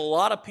know, we have a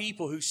lot of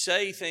people who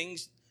say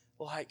things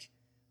like,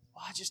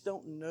 well, I just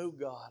don't know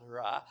God,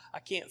 or I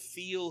can't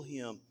feel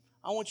Him.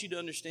 I want you to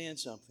understand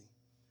something.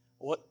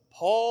 What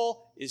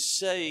Paul is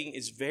saying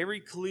is very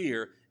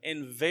clear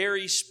and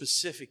very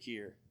specific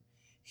here.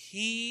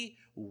 He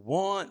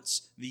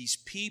wants these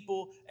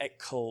people at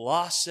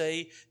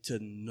Colossae to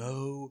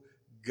know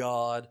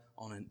God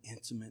on an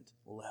intimate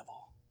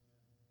level.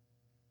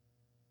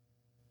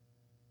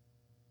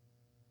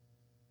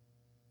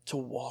 To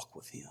walk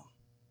with Him.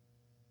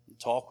 And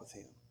talk with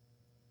Him.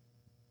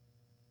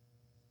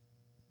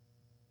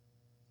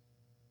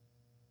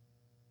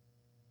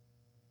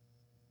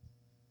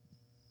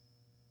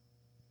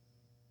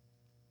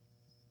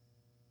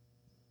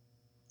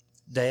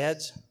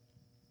 Dads,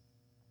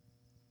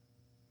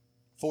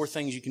 4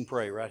 things you can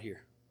pray right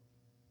here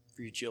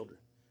for your children.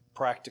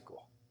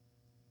 Practical.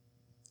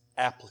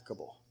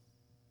 Applicable.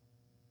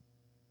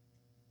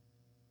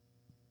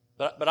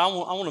 But I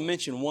want to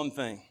mention one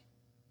thing.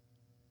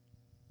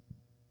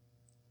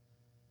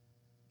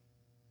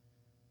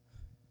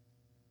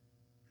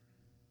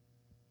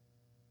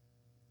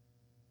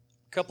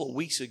 A couple of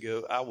weeks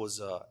ago, I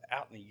was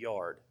out in the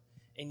yard.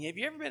 And have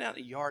you ever been out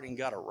in the yard and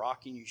got a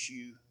rock in your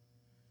shoe?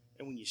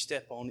 And when you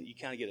step on it, you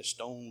kind of get a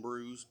stone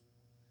bruise?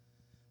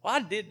 Well,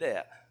 I did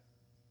that.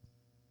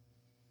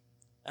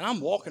 And I'm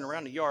walking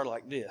around the yard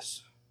like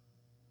this.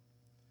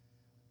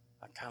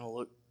 I kind of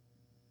look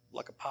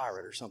like a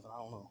pirate or something. I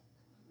don't know.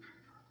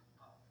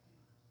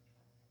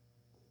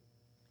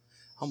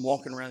 I'm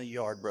walking around the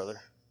yard,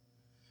 brother.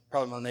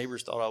 Probably my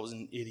neighbors thought I was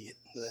an idiot,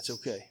 but that's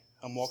okay.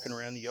 I'm walking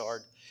around the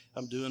yard.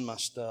 I'm doing my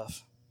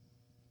stuff.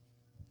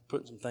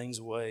 Putting some things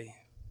away.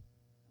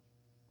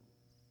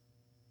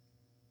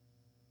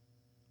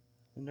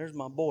 And there's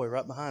my boy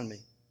right behind me.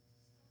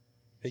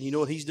 And you know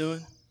what he's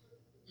doing?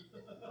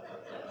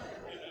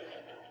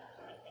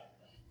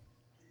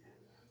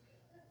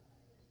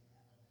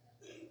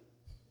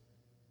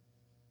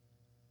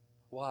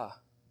 Why?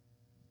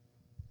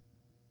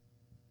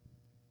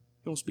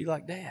 He wants to be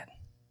like Dad.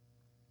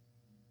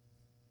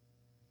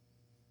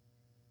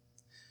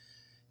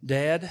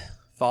 Dad,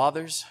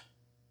 fathers,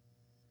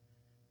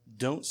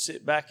 don't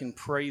sit back and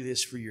pray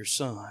this for your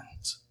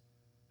sons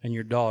and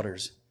your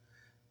daughters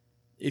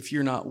if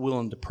you're not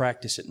willing to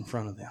practice it in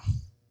front of them.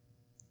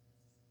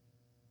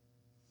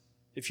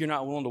 If you're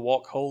not willing to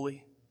walk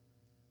holy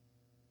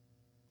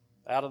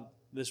out of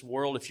this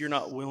world, if you're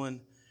not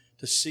willing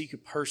to seek a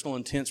personal,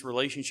 intense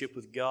relationship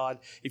with God,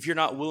 if you're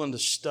not willing to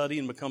study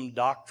and become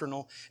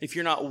doctrinal, if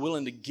you're not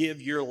willing to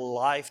give your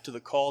life to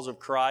the cause of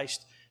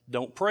Christ,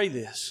 don't pray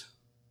this.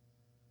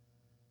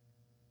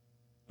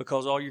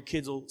 Because all your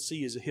kids will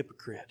see is a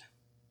hypocrite.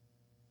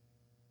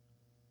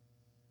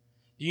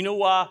 Do you know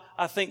why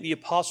I think the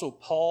Apostle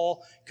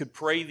Paul could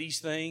pray these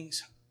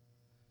things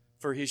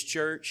for his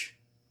church?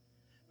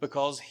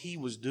 Because he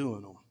was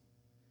doing them.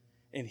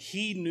 And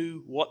he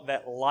knew what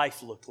that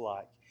life looked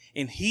like.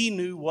 And he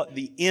knew what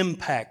the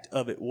impact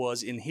of it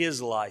was in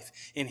his life.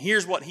 And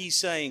here's what he's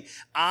saying.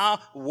 I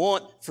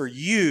want for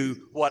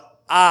you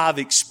what I've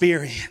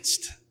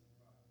experienced.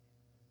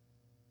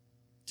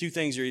 2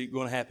 things are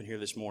going to happen here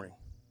this morning.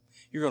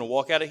 You're going to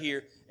walk out of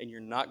here and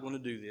you're not going to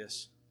do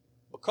this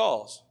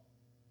because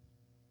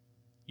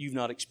you've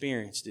not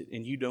experienced it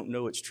and you don't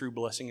know its true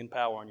blessing and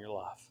power on your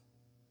life.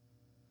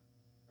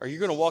 Or you're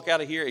going to walk out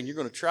of here and you're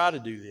going to try to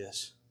do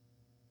this.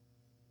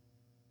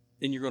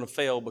 Then you're going to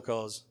fail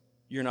because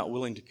you're not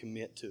willing to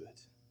commit to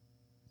it.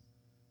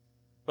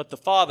 But the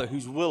Father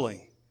who's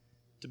willing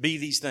to be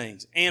these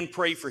things and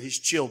pray for His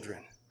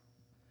children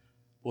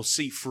will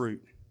see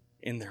fruit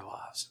in their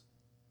lives.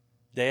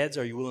 Dads,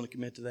 are you willing to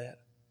commit to that?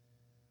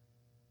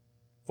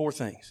 4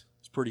 things.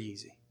 It's pretty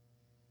easy.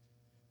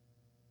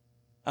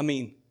 I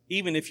mean,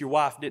 even if your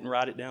wife didn't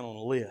write it down on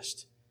a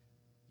list,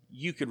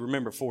 you could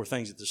remember 4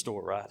 things at the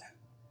store, right?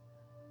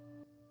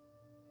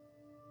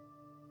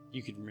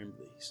 You could remember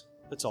these.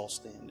 Let's all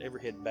stand.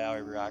 Every head bow,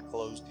 every eye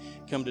closed.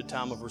 Come to a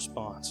time of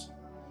response.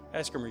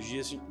 Ask our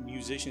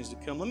musicians to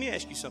come. Let me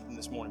ask you something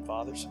this morning,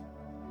 fathers.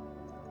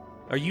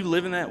 Are you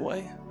living that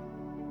way?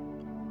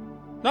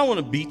 I don't want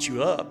to beat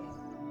you up.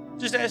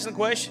 Just ask the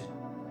question.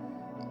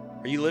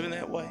 Are you living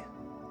that way?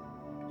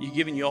 Are you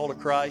giving you all to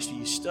Christ? Are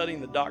you studying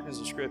the doctrines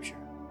of Scripture?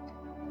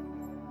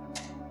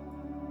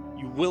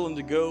 You willing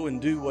to go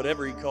and do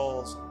whatever He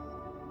calls.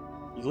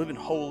 You living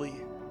holy.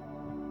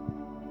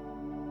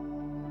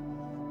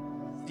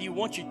 Do you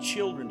want your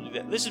children to do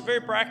that? This is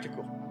very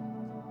practical.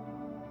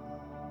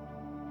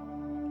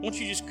 Won't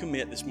you just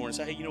commit this morning and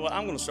say, hey, you know what?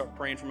 I'm going to start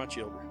praying for my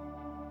children.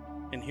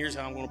 And here's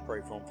how I'm going to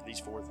pray for them for these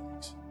 4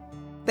 things.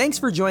 Thanks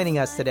for joining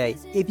us today.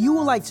 If you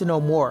would like to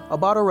know more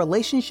about a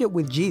relationship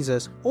with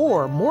Jesus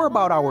or more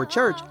about our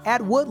church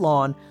at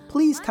Woodlawn,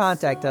 please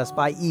contact us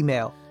by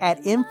email at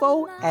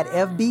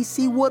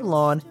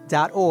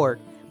info@fbcwoodlawn.org.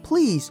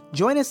 Please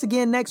join us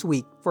again next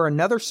week for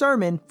another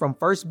sermon from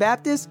First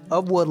Baptist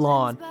of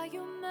Woodlawn.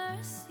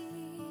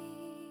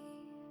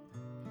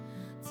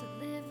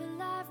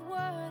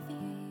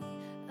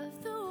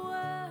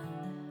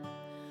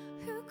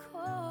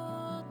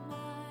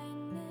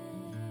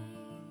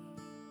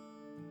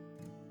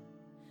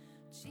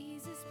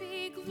 Jesus be